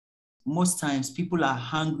most times people are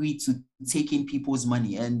hungry to take in people's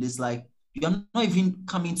money, and it's like you're not even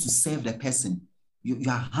coming to serve the person. You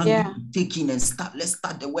are hungry Yeah. to take in and start. Let's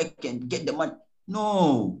start the work and get the money.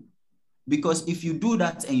 No, because if you do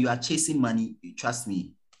that and you are chasing money, trust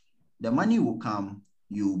me, the money will come.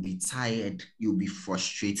 You'll be tired. You'll be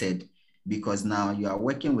frustrated because now you are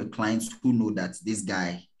working with clients who know that this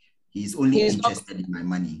guy, he's only He's not. interested in my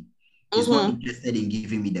money. He's not Mm-hmm. interested in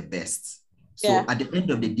giving me the best. So Yeah. at the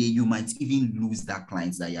end of the day, you might even lose that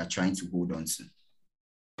client that you are trying to hold on to.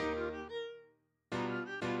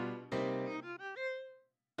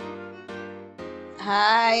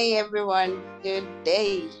 Hi everyone. Good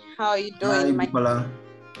day. How are you Hi, doing, Mike? Bukola.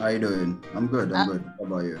 How you doing? I'm good. I'm Uh, good. How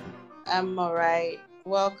about you? I'm all right.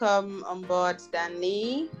 Welcome on board,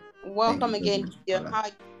 Stanley. Thank Welcome you so again much, here. Bukola.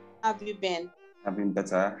 How have you been? I've been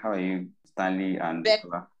better. How are you, Stanley and Bet.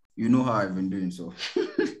 Bukola? You know how I've been doing, so.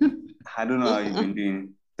 I don't know how you've been doing.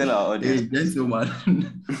 Tell our audience, Hey, please.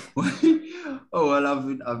 gentlemen. Oh well,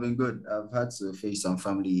 I've been good. I've had to face some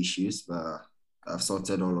family issues, but I've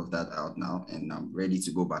sorted all of that out now, and I'm ready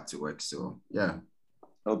to go back to work. So yeah,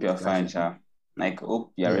 Hope you're life fine, is good. Sha. Like,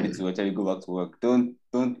 hope you're ready Yeah. to actually go back to work. Don't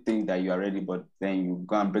think that you are ready, but then you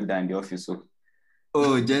go and break down in the office. So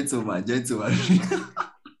Oh, gentlemen.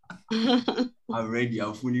 I'm ready.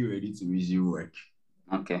 I'm fully ready to resume work.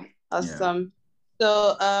 okay. Yeah. Awesome.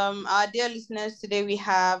 So, our dear listeners, today we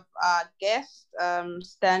have our guest,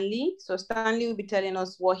 Stanley. So, Stanley will be telling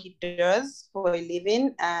us what he does for a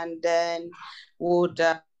living, and then we'll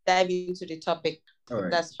dive into the topic. All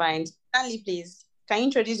right. That's fine. Stanley, please, can you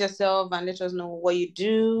introduce yourself and let us know what you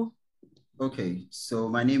do? Okay. So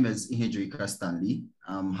my name is Ihedrika Stanley.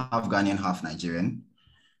 I'm half Ghanaian, half Nigerian.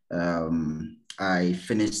 I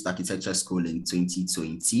finished architecture school in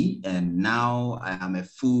 2020, and now I am a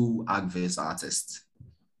full ArcViz artist.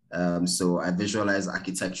 So I visualize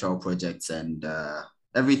architectural projects and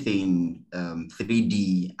everything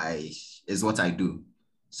 3D is what I do.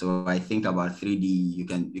 So I think about 3D. You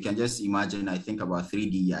can just imagine. I think about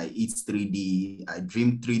 3D. I eat 3D. I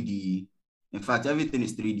dream 3D. In fact, everything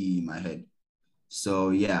is 3D in my head. So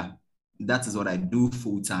yeah, that is what I do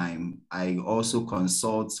full time. I also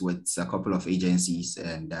consult with a couple of agencies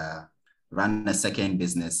and run a second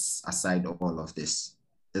business aside of all of this.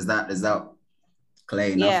 Is that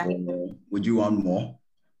clear enough, Yeah. or would you want more?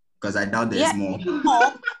 Because I doubt there's Yeah. more.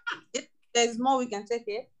 More. If there's more, we can take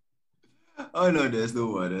it. Oh no, there's no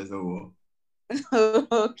more. There's no more.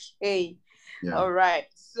 Okay. Yeah. All right.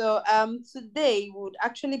 So today we would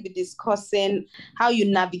actually be discussing how you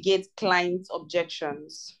navigate client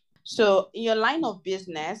objections. So in your line of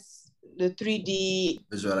business, the 3D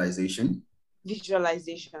Visualization.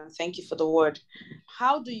 visualization, thank you for the word.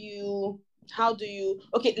 How do you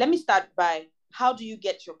okay, let me start by how do you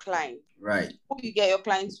get your client? Right. Who you get your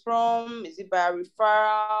clients from? Is it by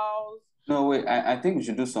referrals? No, wait. I think we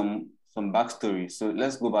should do some backstory. So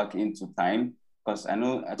let's go back into time because I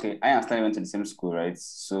know. Okay, I and Stanley went to the same school, right?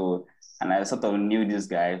 So and I sort of knew this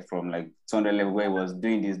guy from like 200 level where he was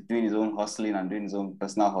doing his own hustling and doing his own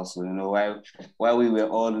personal hustle. You know, while we were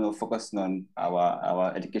all focusing on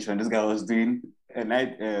our education, this guy was doing a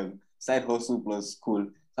night side hustle plus school.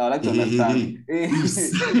 So I'd like to Hey, hey, hey, understand. hey.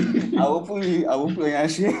 Please. I will put your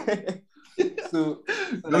share. So,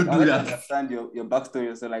 like Don't I'd do like to that. understand your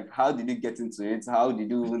backstory. So like how did you get into it? How did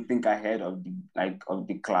you even think ahead of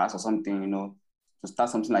the class or something, to start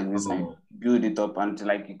something like this and Oh. build it up and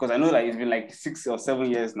like because I know like it's been like 6 or 7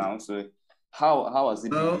 years now. So how has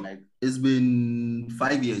it been Well, like? it's been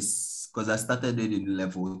 5 years because I started it in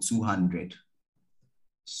level 200.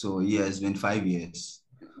 So yeah, it's been 5 years.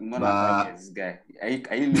 More than five But years, this guy.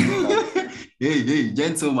 Are you losing count? hey,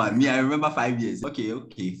 gentleman, me, I remember 5 years. Okay.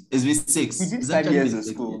 It's been We six. did It's five actually years been in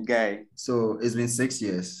six school, years. guy. So it's been 6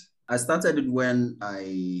 years. I started it when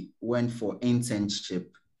I went for internship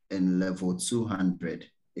in level 200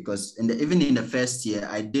 because even in the first year,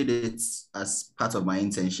 I did it as part of my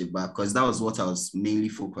internship, but because that was what I was mainly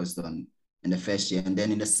focused on in the first year. And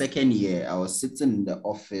then in the second year, I was sitting in the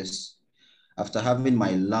office after having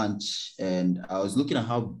my lunch and I was looking at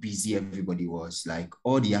how busy everybody was. Like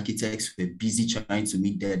all the architects were busy trying to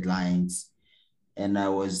meet deadlines. And I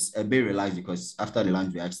was a bit relaxed because after the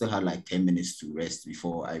lunch, I still had like 10 minutes to rest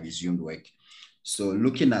before I resumed work. So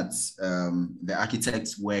looking at the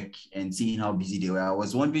architects' work and seeing how busy they were, I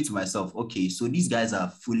was wondering to myself, okay, so these guys are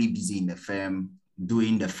fully busy in the firm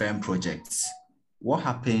doing the firm projects. What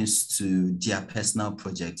happens to their personal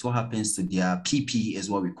projects? What happens to their PP is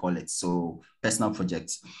what we call it. So personal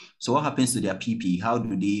projects. So what happens to their PP? How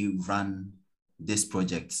do they run this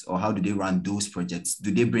project or how do they run those projects?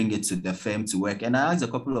 Do they bring it to the firm to work? And I asked a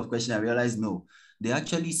couple of questions. I realized no, they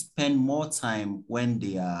actually spend more time when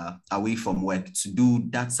they are away from work to do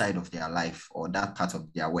that side of their life or that part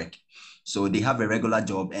of their work. So they have a regular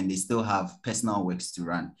job and they still have personal works to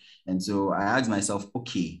run. And so I asked myself,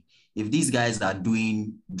 okay, if these guys are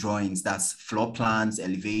doing drawings, that's floor plans,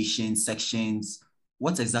 elevations, sections,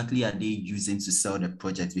 what exactly are they using to sell the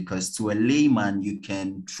project? Because to a layman, you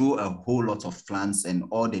can throw a whole lot of plans and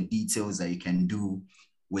all the details that you can do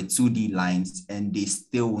with 2D lines, and they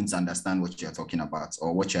still won't understand what you're talking about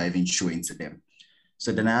or what you're even showing to them.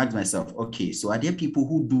 So then I asked myself, okay, so are there people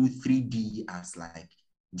who do 3D as like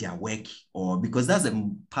their work? Or because that's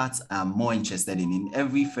the part I'm more interested in. In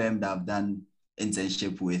every firm that I've done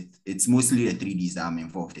internship with, it's mostly the 3Ds that I'm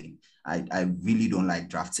involved in. I really don't like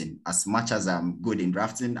drafting. As much as I'm good in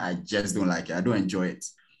drafting, I just don't like it. I don't enjoy it.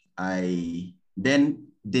 I then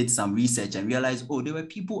did some research and realized, oh, there were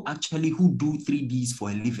people actually who do 3Ds for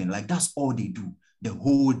a living. Like that's all they do the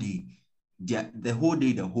whole day. The whole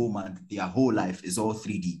day, the whole month, their whole life is all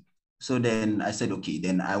 3D. So then I said, okay,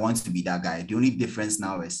 then I want to be that guy. The only difference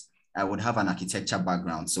now is I would have an architecture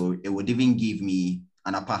background. So it would even give me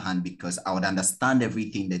an upper hand because I would understand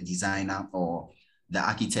everything the designer or the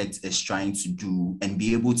architect is trying to do and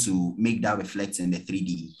be able to make that reflect in the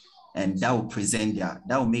 3D. And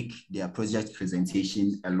that will make their project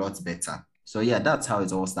presentation a lot better. So yeah, that's how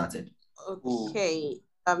it all started. Okay.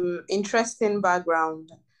 Interesting background.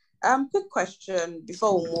 Quick question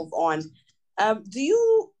before we move on.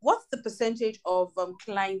 What's the percentage of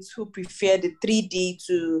clients who prefer the 3D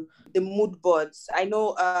to the mood boards? I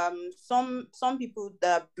know some people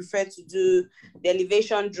that prefer to do the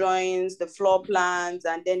elevation drawings, the floor plans,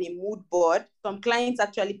 and then a mood board. Some clients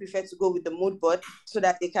actually prefer to go with the mood board so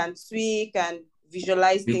that they can tweak and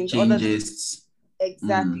visualize Big things. changes.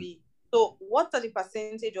 Exactly. So what are the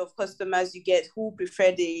percentage of customers you get who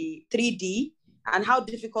prefer the 3D, and how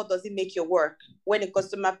difficult does it make your work when a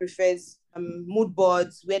customer prefers mood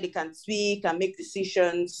boards where they can tweak and make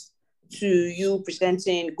decisions to you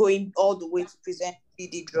presenting, going all the way to present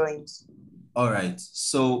 3D drawings? All right.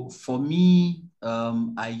 So for me,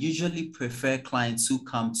 I usually prefer clients who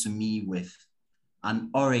come to me with an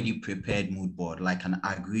already prepared mood board, like an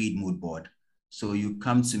agreed mood board. So you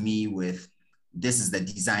come to me with, this is the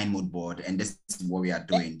design mood board and this is what we are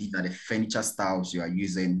doing. These are the furniture styles you are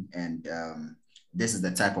using, and this is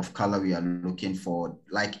the type of color we are looking for,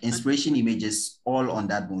 like inspiration images all on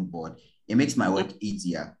that mood board. It makes my work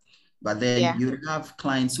easier. But then you have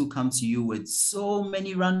clients who come to you with so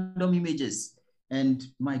many random images, and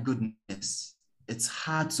my goodness, it's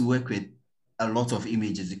hard to work with a lot of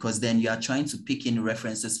images because then you are trying to pick in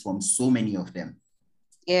references from so many of them.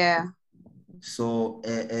 Yeah. So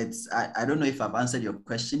I don't know if I've answered your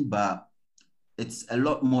question, but it's a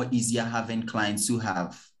lot more easier having clients who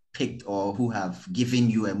have picked or who have given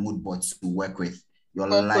you a mood board to work with. Your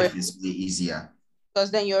life is way easier.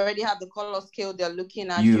 Because then you already have the color scale they're looking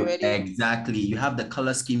at. Exactly. You have the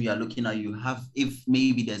color scheme you are looking at. You have, if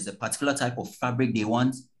maybe there's a particular type of fabric they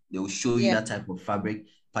want, they will show you that type of fabric.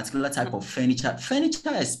 Particular type of furniture.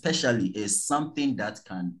 Furniture especially is something that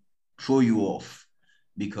can throw you off,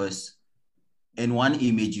 because in one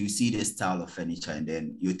image you see this style of furniture and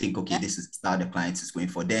then you think, okay, this is the style the client is going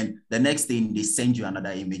for. Then the next thing they send you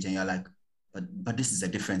another image and you're like, but this is a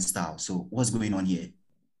different style. So what's going on here?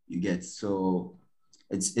 You get, so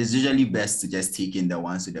it's usually best to just take in the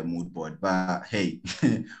ones with the mood board. But hey,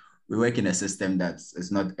 we work in a system that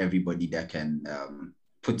it's not everybody that can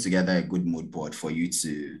put together a good mood board for you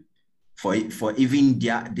to, for even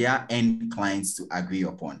their end clients to agree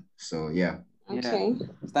upon. So yeah. Okay.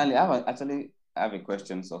 Stanley, I have a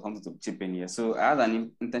question, so something to chip in here. So I had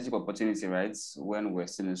an internship opportunity, right, when we were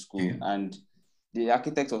still in school, and the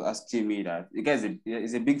architect was asking me that, you guys,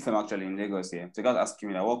 it's a big firm actually in Lagos here. So he was asking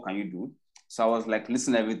me that, what can you do? So I was like,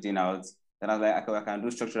 listening everything out. Then I was like, okay, I can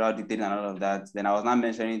do structural detailing and all of that. Then I was not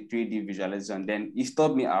mentioning 3D visualization. Then he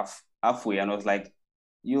stopped me halfway and was like,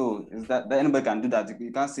 yo, is that anybody can do that?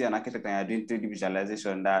 You can't see an architect and you're doing 3D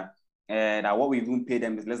visualization that what we even pay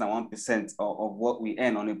them is less than 1% of what we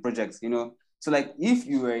earn on a project, you know? So like, if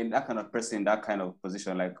you were in that kind of person, that kind of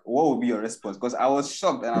position, like what would be your response? Because I was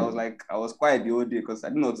shocked and I was like, I was quiet the whole day because I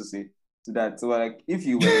didn't know what to say to that. So like, if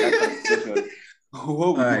you were in that kind of position,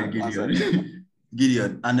 what would you answer?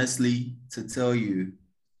 Gideon, honestly, to tell you,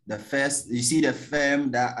 you see the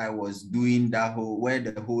firm that I was doing where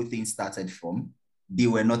the whole thing started from, they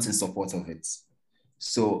were not in support of it.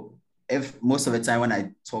 So if most of the time when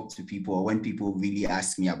I talk to people or when people really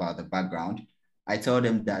ask me about the background, I tell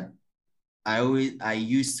them that I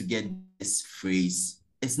used to get this phrase,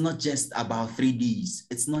 it's not just about 3Ds.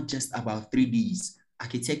 It's not just about 3Ds.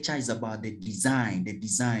 Architecture is about the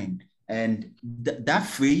design. And that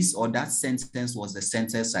phrase or that sentence was the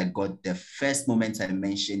sentence I got the first moment I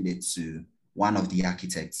mentioned it to one of the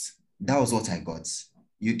architects. That was what I got.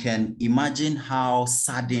 You can imagine how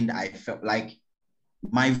saddened I felt. Like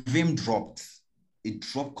my vim dropped. It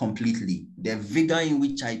dropped completely. The vigor in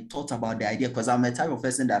which I thought about the idea, because I'm a type of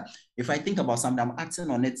person that if I think about something, I'm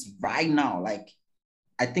acting on it right now. Like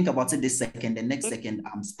I think about it this second, the next second,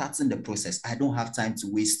 I'm starting the process. I don't have time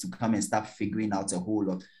to waste to come and start figuring out a whole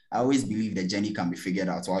lot. I always believe the journey can be figured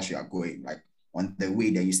out while you are going. Like on the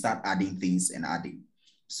way, then you start adding things and adding.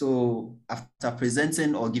 So after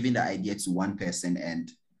presenting or giving the idea to one person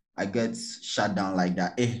and I get shut down like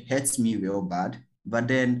that, it hurts me real bad. But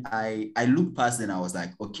then I looked past and I was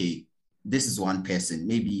like, okay, this is one person.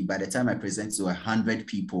 Maybe by the time I present to 100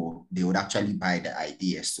 people, they would actually buy the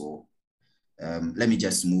idea. So let me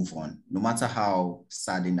just move on. No matter how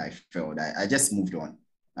saddened I felt, I just moved on.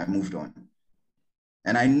 I moved on.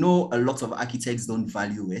 And I know a lot of architects don't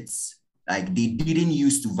value it. Like they didn't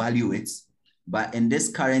used to value it, but in this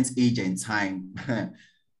current age and time,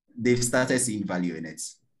 they've started seeing value in it.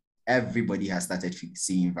 Everybody has started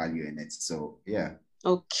seeing value in it. So yeah.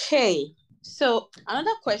 Okay. So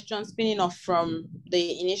another question spinning off from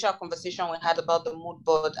the initial conversation we had about the mood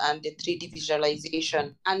board and the 3D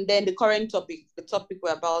visualization, and then the current topic, the topic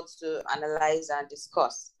we're about to analyze and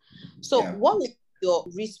discuss. So what was your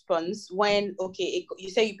response when, okay, you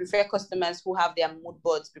say you prefer customers who have their mood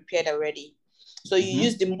boards prepared already. So you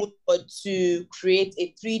use the mood board to create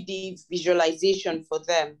a 3D visualization for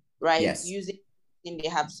them, right? Yes. Using they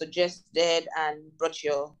have suggested and brought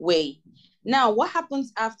your way. Now, what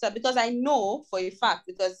happens after? Because I know for a fact,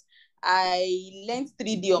 because I learned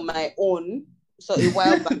 3D on my own, so a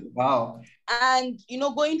while back. Wow. And,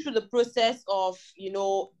 going through the process of,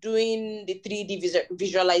 doing the 3D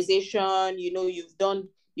visualization,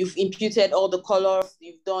 you've imputed all the colors,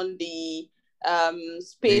 you've done the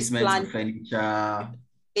space plan. Furniture.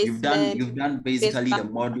 You've done basically the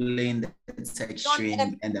modeling, the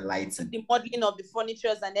texturing, and the lighting. The modeling of the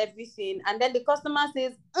furniture and everything. And then the customer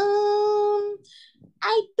says,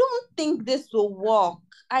 I don't think this will work.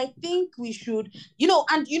 I think we should,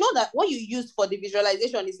 and you know that what you use for the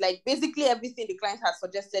visualization is like basically everything the client has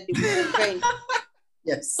suggested they will prepare.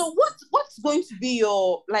 Yes. So what's going to be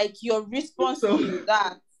your response to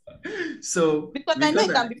that? So because I know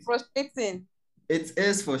it can be frustrating. It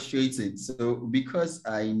is frustrating. So because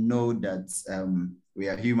I know that we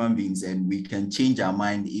are human beings and we can change our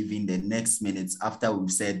mind even the next minutes after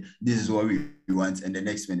we've said this is what we want, and the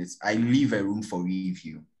next minutes I leave a room for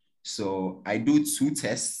review. So I do 2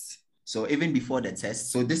 tests. So even before the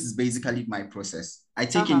test, so this is basically my process. I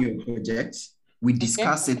take in your project, we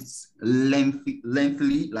discuss it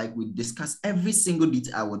lengthily, like we discuss every single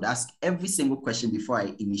detail. I would ask every single question before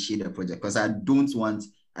I initiate the project, because I don't want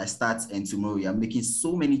I start and tomorrow you're making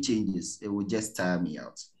so many changes, it will just tire me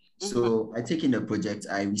out. So I take in the project,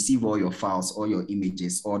 I receive all your files, all your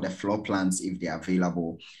images, all the floor plans if they are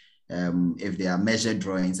available. If they are measured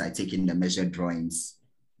drawings, I take in the measured drawings.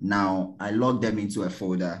 Now I log them into a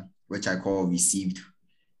folder, which I call received.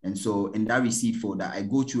 And so in that received folder, I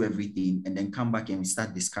go through everything and then come back and we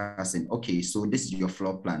start discussing, okay, so this is your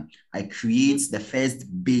floor plan. I create the first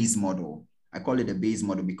base model. I call it a base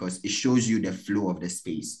model because it shows you the flow of the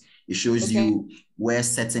space. It shows you where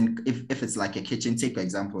certain, if it's like a kitchen, take for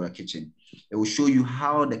example, a kitchen. It will show you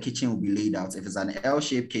how the kitchen will be laid out. If it's an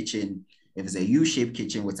L-shaped kitchen, if it's a U-shaped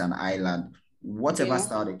kitchen with an island, whatever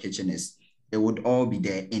style the kitchen is, it would all be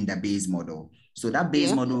there in the base model. So that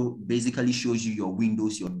base model basically shows you your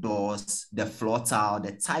windows, your doors, the floor tile,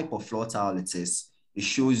 the type of floor tile it is. It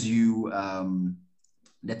shows you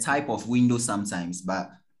the type of window sometimes,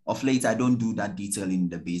 but of late, I don't do that detail in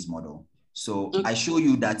the base model. So I show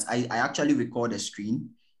you that I actually record a screen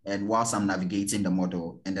and whilst I'm navigating the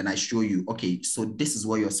model, and then I show you, okay, so this is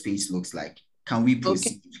what your space looks like. Can we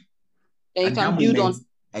proceed? Okay. You can build on.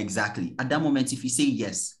 Exactly. At that moment, if you say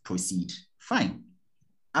yes, proceed. Fine.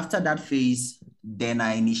 After that phase, then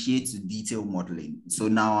I initiate detail modeling. So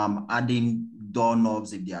now I'm adding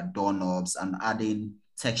doorknobs if they are doorknobs. I'm adding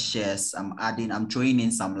textures. I'm throwing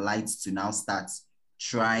in some lights to now start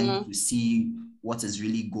trying to see what is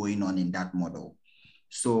really going on in that model.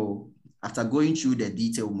 So after going through the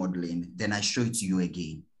detail modeling, then I show it to you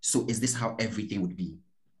again. So is this how everything would be?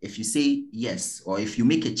 If you say yes, or if you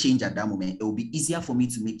make a change at that moment, it will be easier for me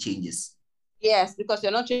to make changes. Yes, because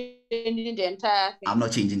you're not changing the entire thing. I'm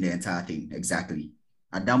not changing the entire thing, exactly.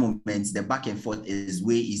 At that moment, the back and forth is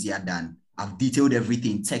way easier than I've detailed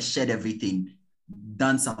everything, textured everything,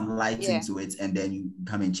 done some lighting to it, and then you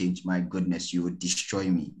come and change. My goodness, you would destroy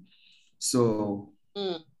me. So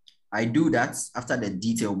I do that after the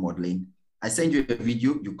detail modeling. I send you a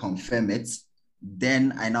video, you confirm it.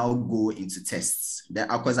 Then I now go into tests.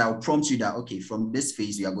 Because I'll prompt you that, okay, from this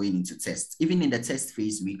phase, we are going into tests. Even in the test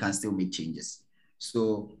phase, we can still make changes.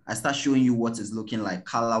 So I start showing you what is looking like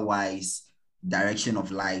color-wise, direction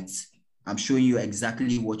of light. I'm showing you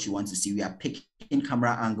exactly what you want to see. We are picking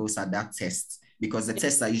camera angles at that test because the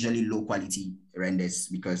tests are usually low quality renders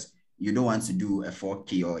because you don't want to do a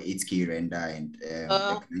 4K or 8K render and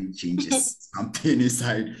the client changes something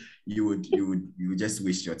inside. You would just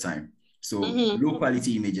waste your time. So low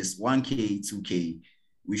quality images, 1K, 2K,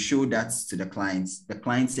 we show that to the clients. The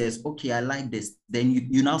client says, okay, I like this. Then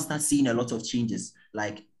you now start seeing a lot of changes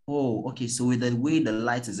like, oh, okay, so with the way the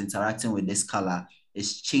light is interacting with this color,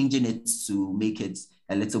 it's changing it to make it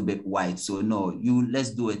a little bit white. So no,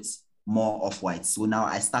 let's do it more off-white. So now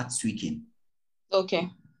I start tweaking. Okay.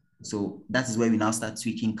 So that is where we now start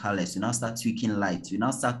tweaking colors. We now start tweaking light. We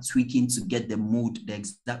now start tweaking to get the mood, the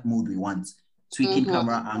exact mood we want. Tweaking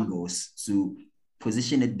camera angles to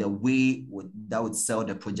position it the way that would sell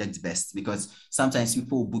the project best. Because sometimes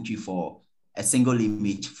people will book you for a single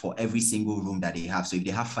image for every single room that they have. So if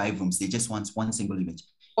they have 5 rooms, they just want one single image.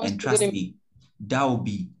 And trust me, that will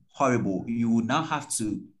be horrible. You will now have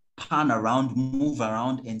to pan around, move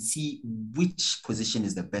around, and see which position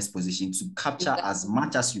is the best position to capture as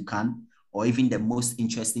much as you can, or even the most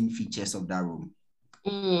interesting features of that room.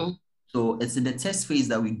 So it's in the test phase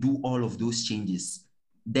that we do all of those changes.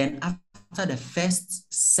 Then after the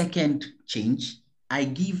first, second change, I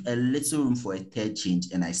give a little room for a third change,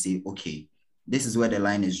 and I say, okay, this is where the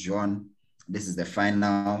line is drawn. This is the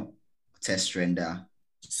final test render.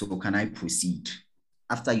 So can I proceed?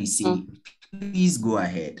 After you say, please go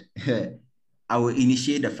ahead. I will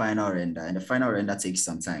initiate the final render, and the final render takes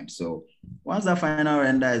some time. So once the final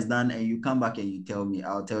render is done and you come back and you tell me,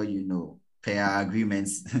 I'll tell you no, per our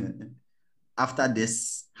agreements. After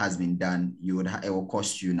this has been done, it will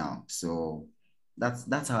cost you now. So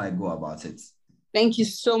that's how I go about it. Thank you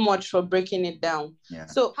so much for breaking it down. Yeah.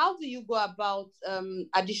 So how do you go about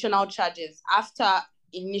additional charges after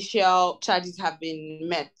initial charges have been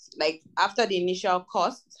met? Like after the initial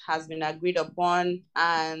cost has been agreed upon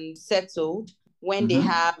and settled, when they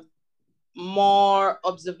have more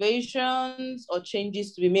observations or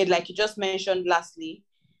changes to be made, like you just mentioned lastly,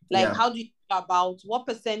 like how do you go about what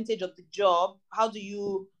percentage of the job, how do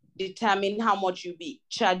you determine how much you'll be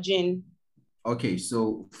charging? Okay,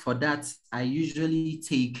 so for that, I usually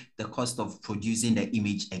take the cost of producing the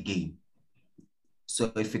image again.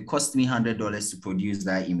 So if it costs me $100 to produce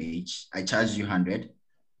that image, I charge you 100.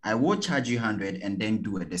 I will charge you 100 and then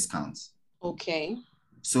do a discount. Okay.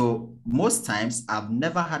 So most times I've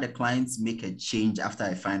never had a client make a change after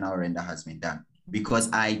a final render has been done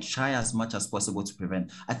because I try as much as possible to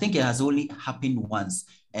prevent. I think it has only happened once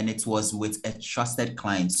and it was with a trusted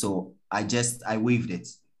client. So I waived it.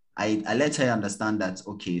 I let her understand that,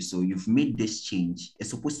 okay, so you've made this change.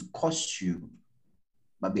 It's supposed to cost you.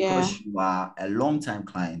 But because you are a long-time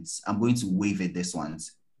client, I'm going to waive it this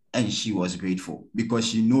once. And she was grateful because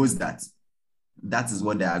she knows that is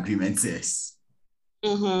what the agreement says.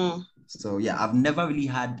 So yeah, I've never really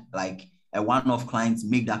had like a one-off client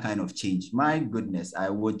make that kind of change. My goodness, I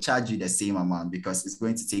would charge you the same amount because it's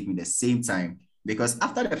going to take me the same time. Because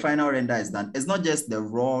after the final render is done, it's not just the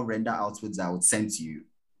raw render outputs I would send to you.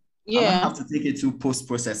 I have to take it to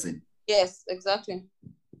post-processing. Yes, exactly.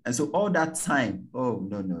 And so all that time, oh,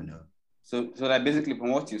 no. So like basically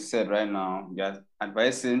from what you said right now, you're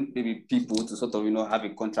advising maybe people to sort of, have a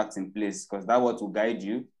contract in place because that what will guide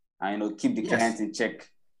you and, keep the client in check.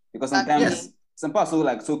 Because sometimes some people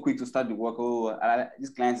are so quick to start the work. Oh,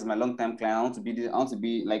 this client is my long-time client. I want to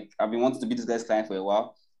be like, I've been wanting to be this guy's client for a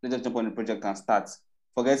while. Let's just jump on the project and start.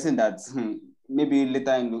 Forgetting that maybe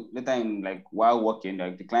later in like while working,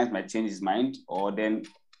 like the client might change his mind, or then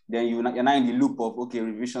you're now in the loop of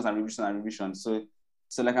revisions.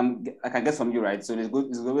 So like I guess from you, right? So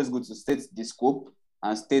it's always good to state the scope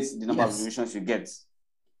and state the number of revisions you get.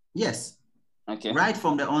 Yes. Okay. Right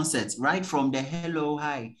from the onset, right from the hello,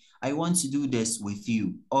 hi, I want to do this with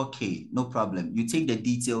you. Okay, no problem. You take the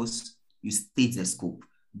details, you state the scope.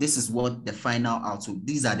 This is what the final output,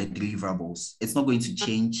 these are the deliverables. It's not going to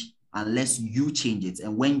change unless you change it.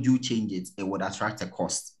 And when you change it, it would attract a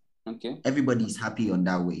cost. Okay. Everybody's happy on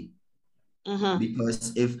that way.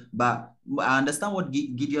 Because but I understand what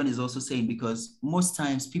Gideon is also saying, because most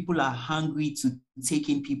times people are hungry to take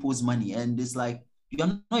in people's money, and it's like, you're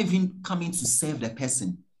not even coming to serve the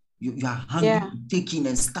person. You are hungry to take in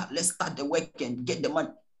and let's start the work and get the money.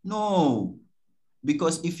 No,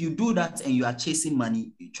 because if you do that and you are chasing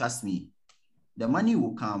money, trust me, the money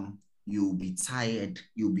will come, you'll be tired,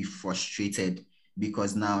 you'll be frustrated,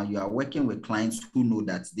 because now you are working with clients who know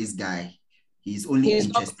that this guy, he's only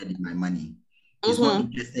interested in my money. He's not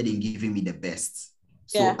interested in giving me the best.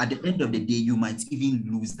 So at the end of the day, you might even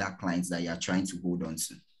lose that client that you are trying to hold on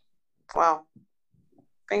to. Wow.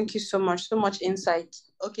 Thank you so much. So much insight.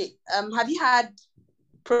 Okay. Have you had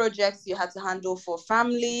projects you had to handle for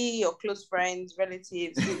family or close friends,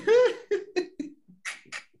 relatives?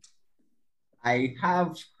 I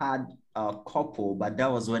have had a couple, but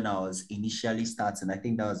that was when I was initially starting. I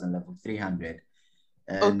think that was on level 300.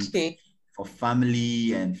 And for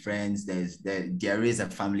family and friends, there is a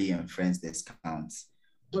family and friends discount.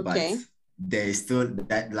 But there's still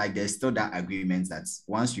that agreement that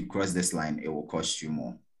once you cross this line, it will cost you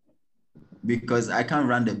more. Because I can't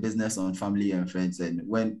run the business on family and friends, and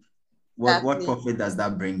what profit does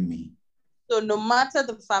that bring me? So no matter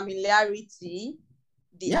the familiarity,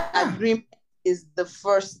 the agreement is the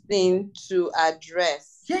first thing to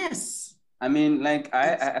address. Yes. I mean, like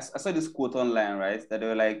I saw this quote online, right? That they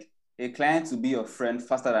were like, a client will be your friend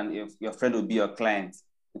faster than if your friend will be your client.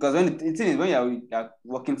 Because when you're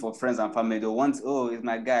working for friends and family, they want, oh, it's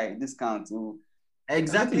my guy, discount. Ooh.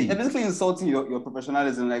 Exactly. They're basically insulting your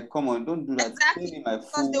professionalism. Like, come on, don't do that. Exactly.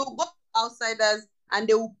 Because they will go to outsiders and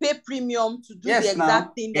they will pay premium to do the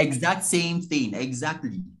exact thing. Exact same thing.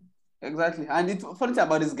 Exactly. And the funny thing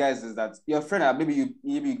about these guys is that your friend, maybe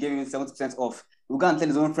you gave him 70% off. You go and tell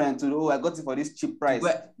his own friend to, oh, I got it for this cheap price.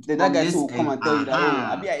 Then that guy too will come and tell you that,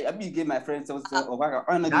 oh, I you gave my friend 70%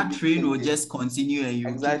 off. That train will just continue and you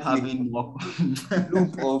keep having more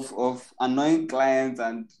loop of annoying clients,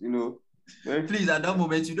 and please, at that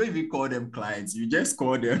moment, you don't even call them clients. You just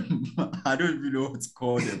call them. I don't even know what to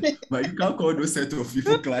call them, but you can't call those set of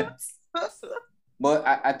people clients. But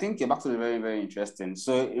I think your back to very, very interesting.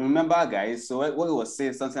 So remember, guys, so what it was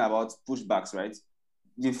saying something about pushbacks, right?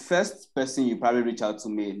 The first person you probably reach out to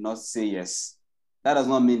may not say yes. That does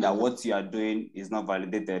not mean that what you are doing is not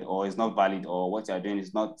validated or is not valid or what you are doing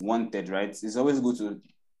is not wanted, right? It's always good to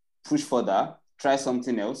push further, try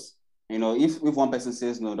something else. If one person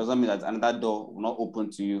says no, doesn't mean that another door will not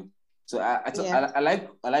open to you. So I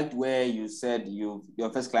liked where you said your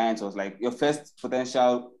first client was like your first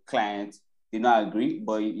potential client did not agree,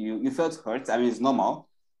 but you felt hurt. I mean, it's normal,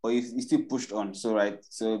 but you still pushed on. So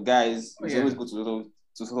so guys, it's always good to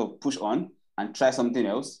sort of push on and try something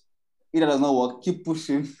else. If that does not work, keep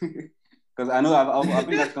pushing. Because I know I've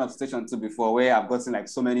been in that kind of situation too before, where I've gotten like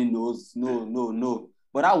so many no's, no.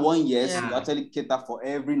 But that one yes, you actually cater for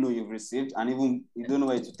every no you've received, and even you don't know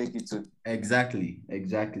where to take it to. Exactly.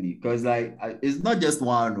 Because it's not just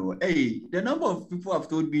one no. Hey, the number of people have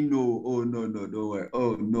told me no. Oh no, don't worry.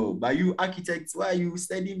 Oh no, but you architects, why are you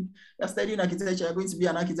studying? You're studying architecture. You're going to be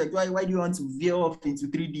an architect. Why do you want to veer off into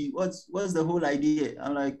 3D? What's the whole idea?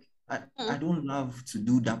 I'm like, I don't love to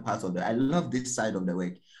do that part of it. I love this side of the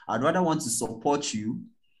work. I'd rather want to support you,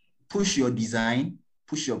 push your design,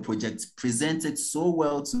 push your project, present it so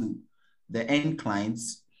well to the end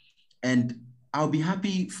clients, and I'll be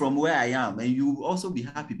happy from where I am. And you will also be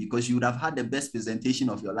happy because you would have had the best presentation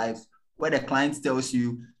of your life, where the client tells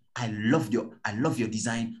you, I love your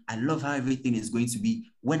design. I love how everything is going to be.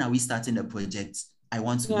 When are we starting the project? I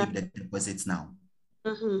want to make the deposits now.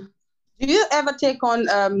 Mm-hmm. Do you ever take on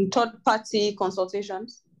third-party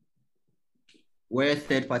consultations? Where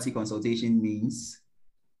third-party consultation means?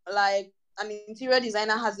 Like an interior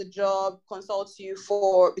designer has a job, consults you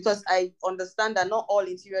for, because I understand that not all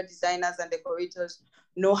interior designers and decorators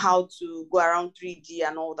know how to go around 3D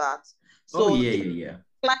and all that. So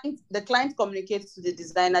the client communicates to the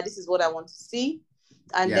designer, this is what I want to see.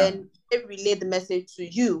 And then they relay the message to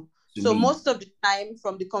you. So most of the time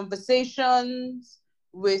from the conversations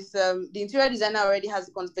with the interior designer already has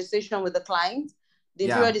a conversation with the client. The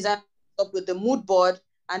interior designer comes up with the mood board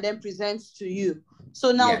and then presents to you.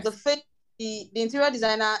 So now the interior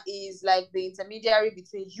designer is like the intermediary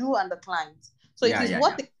between you and the client. So it is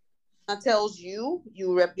what the client tells you,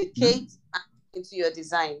 you replicate into your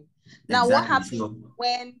design. Now, what happens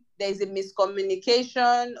when there is a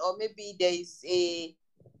miscommunication or maybe there is a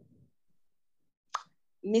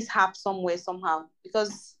mishap somewhere, somehow?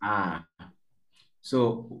 Because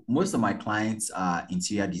so most of my clients are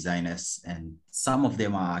interior designers, and some of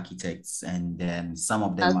them are architects, and then some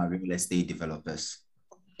of them are real estate developers.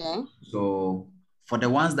 Okay. So for the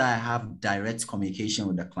ones that I have direct communication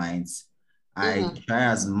with the clients, I try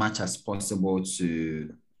as much as possible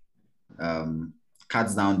to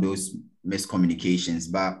cut down those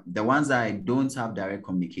miscommunications. But the ones that I don't have direct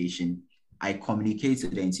communication, I communicate to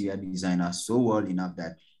the interior designer so well enough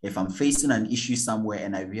that if I'm facing an issue somewhere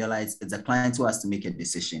and I realize it's a client who has to make a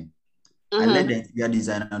decision, I let the interior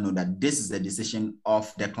designer know that this is the decision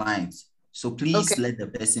of the client. So please let the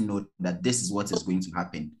person know that this is what is going to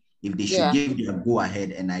happen. If they should give their go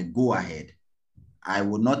ahead and I go ahead, I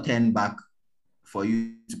will not turn back for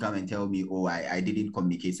you to come and tell me, oh, I didn't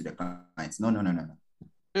communicate to the clients. No.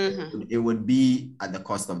 It would be at the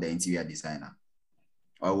cost of the interior designer,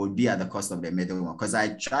 or it would be at the cost of the middleman. Because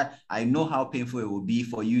I know how painful it will be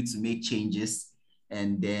for you to make changes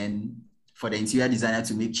and then for the interior designer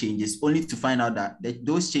to make changes, only to find out that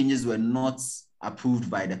those changes were not approved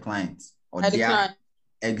by the client. Or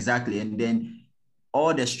exactly. And then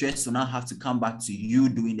all the stress will now have to come back to you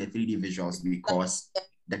doing the 3D visuals because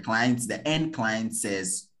the end client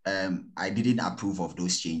says, I didn't approve of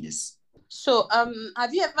those changes. So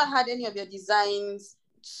have you ever had any of your designs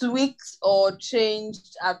tweaked or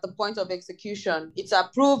changed at the point of execution? It's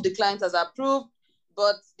approved, the client has approved,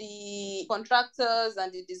 but the contractors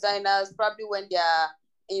and the designers, probably when they are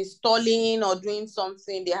installing or doing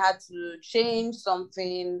something, they had to change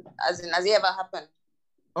something. Has it ever happened?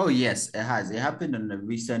 Oh, yes, it has. It happened on a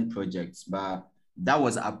recent project, but that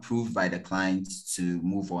was approved by the client to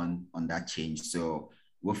move on that change. So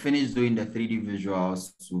we're finished doing the 3D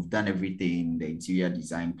visuals. We've done everything, the interior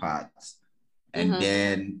design part. And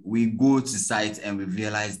then we go to site and we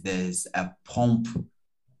realize there's a pump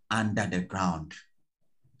under the ground.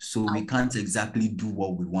 So we can't exactly do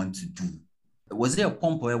what we want to do. Was there a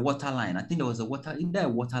pump or a water line? I think there was a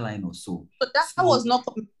water line or so. But that was not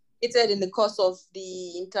communicated in the course of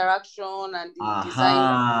the interaction and the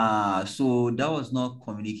design. So that was not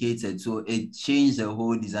communicated. So it changed the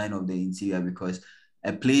whole design of the interior because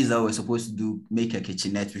a place that we're supposed to make a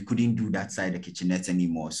kitchenette, we couldn't do that side of the kitchenette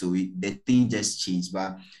anymore. So the thing just changed.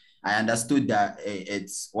 But I understood that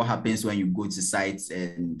it's what happens when you go to sites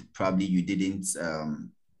and probably you didn't,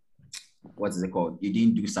 what is it called? You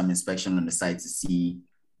didn't do some inspection on the site to see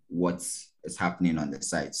what is happening on the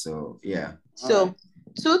site. So, yeah. So,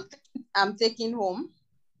 two things I'm taking home.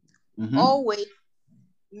 Always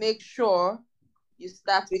make sure you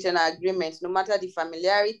start with an agreement, no matter the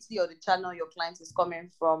familiarity or the channel your client is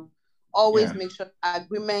coming from. Always make sure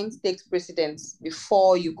agreement takes precedence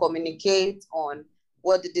before you communicate on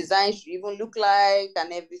what the design should even look like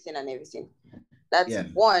and everything. That's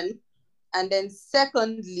one. And then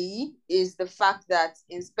secondly is the fact that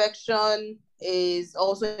inspection is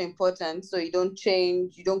also important. So you don't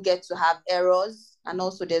get to have errors. And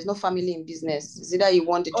also there's no family in business. It's either you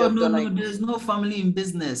want the job done. No, there's no family in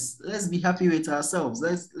business. Let's be happy with ourselves.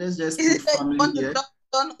 Let's just put family here.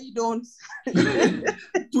 Done, you don't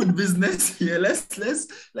put business here. Let's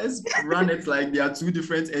run it like there are two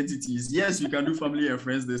different entities. Yes, you can do family and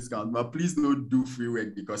friends discount, but please don't do free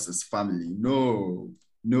work because it's family. No,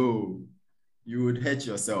 you would hurt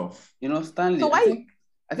yourself. Stanley. So why?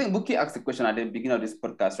 I think Buki asked the question at the beginning of this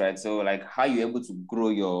podcast, right? So like, how are you able to grow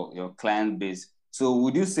your client base? So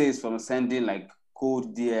would you say it's from sending like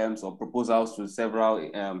cold DMs or proposals to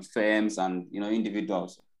several firms and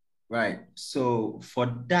individuals? Right. So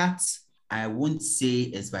for that, I won't say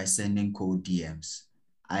it's by sending cold DMs.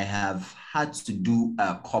 I have had to do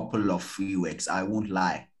a couple of free works. I won't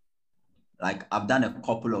lie. Like I've done a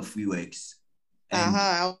couple of free works.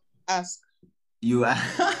 I'll ask. You are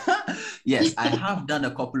yes, I have done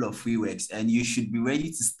a couple of free works, and you should be ready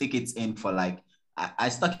to stick it in for like I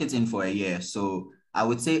stuck it in for a year. So I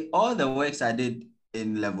would say all the works I did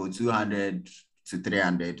in level 200 to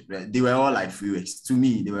 300, they were all like free works. To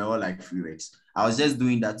me, they were all like free works. I was just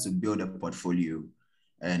doing that to build a portfolio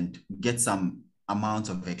and get some amount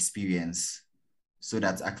of experience so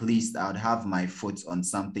that at least I would have my foot on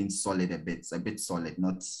something solid, a bit solid,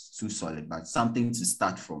 not too solid, but something to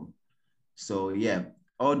start from. So yeah,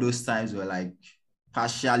 all those times were like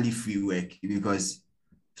partially free work because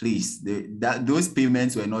please, those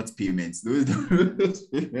payments were not payments. Those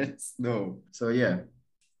payments, no. So yeah.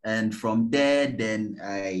 And from there, then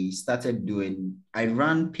I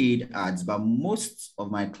ran paid ads, but most of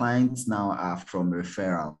my clients now are from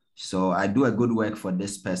referral. So I do a good work for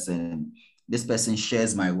this person. This person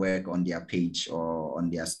shares my work on their page or on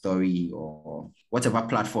their story or whatever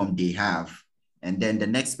platform they have. And then the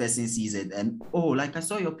next person sees it and, oh, like I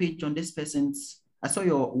saw your page on I saw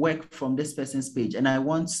your work from this person's page and I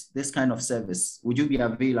want this kind of service. Would you be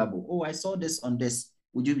available? Oh, I saw this on this.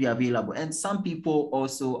 Would you be available? And some people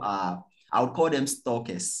also I would call them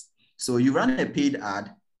stalkers. So you run a paid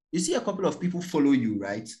ad, you see a couple of people follow you,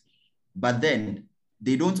 right? But then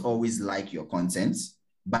they don't always like your content,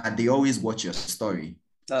 but they always watch your story.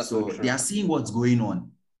 So they are seeing what's going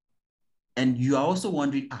on. And you are also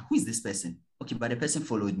wondering, who is this person? Okay, but the person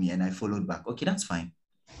followed me and I followed back. Okay, that's fine.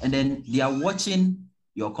 And then they are watching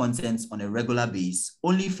your content on a regular basis,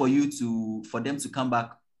 only for them to come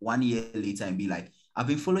back 1 year later and be like, I've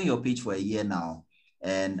been following your page for a year now,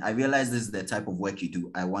 and I realize this is the type of work you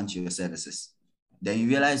do. I want your services. Then you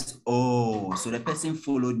realize, oh, so the person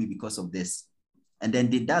followed me because of this. And then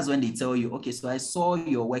that's when they tell you, okay, so I saw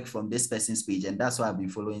your work from this person's page, and that's why I've been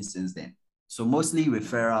following since then. So mostly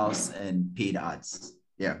referrals and paid ads.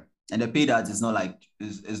 Yeah. And the paid ads is not like,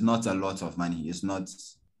 is not a lot of money. It's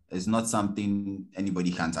not something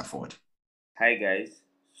anybody can't afford. Hi guys,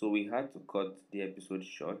 so we had to cut the episode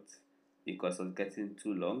short because it was getting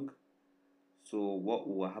too long. So what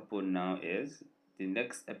will happen now is the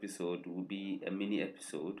next episode will be a mini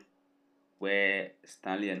episode where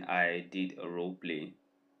Stanley and I did a role play.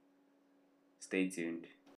 Stay tuned.